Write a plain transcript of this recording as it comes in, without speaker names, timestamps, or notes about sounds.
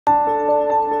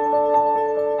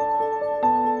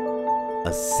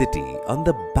A city on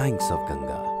the banks of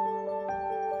Ganga.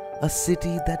 A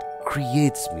city that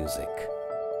creates music.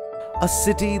 A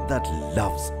city that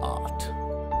loves art.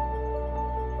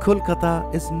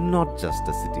 Kolkata is not just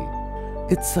a city.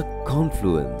 It's a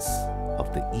confluence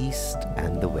of the East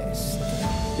and the West.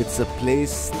 It's a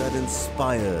place that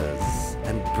inspires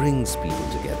and brings people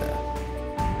together.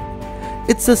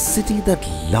 It's a city that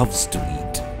loves to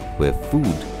eat, where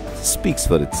food speaks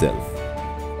for itself.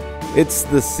 It's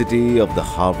the city of the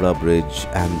Howrah Bridge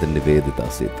and the Nivedita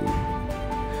Setu,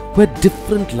 where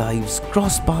different lives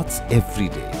cross paths every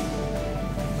day.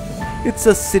 It's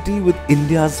a city with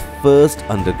India's first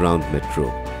underground metro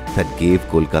that gave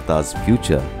Kolkata's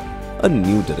future a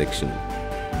new direction.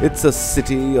 It's a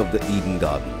city of the Eden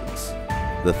Gardens,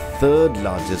 the third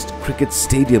largest cricket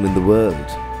stadium in the world.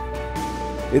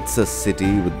 It's a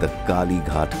city with the Kali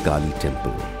Ghat Kali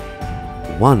Temple,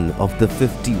 one of the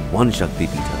 51 Shakti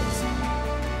Peethas.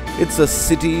 It's a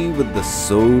city with the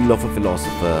soul of a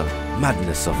philosopher,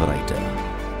 madness of a writer,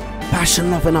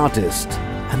 passion of an artist,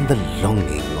 and the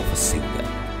longing of a singer.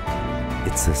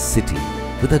 It's a city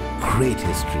with a great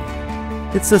history.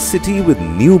 It's a city with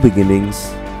new beginnings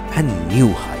and new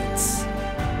heights.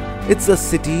 It's a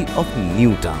city of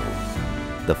New Town,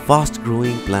 the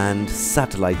fast-growing planned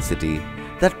satellite city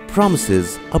that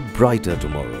promises a brighter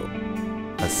tomorrow.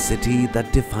 A city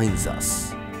that defines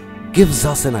us, gives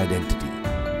us an identity.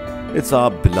 It's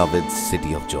our beloved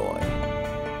city of joy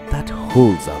that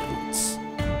holds our roots.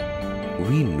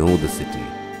 We know the city,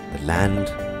 the land,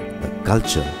 the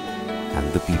culture,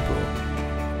 and the people.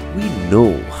 We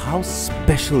know how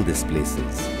special this place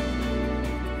is.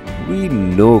 We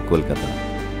know Kolkata,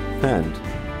 and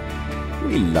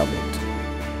we love it.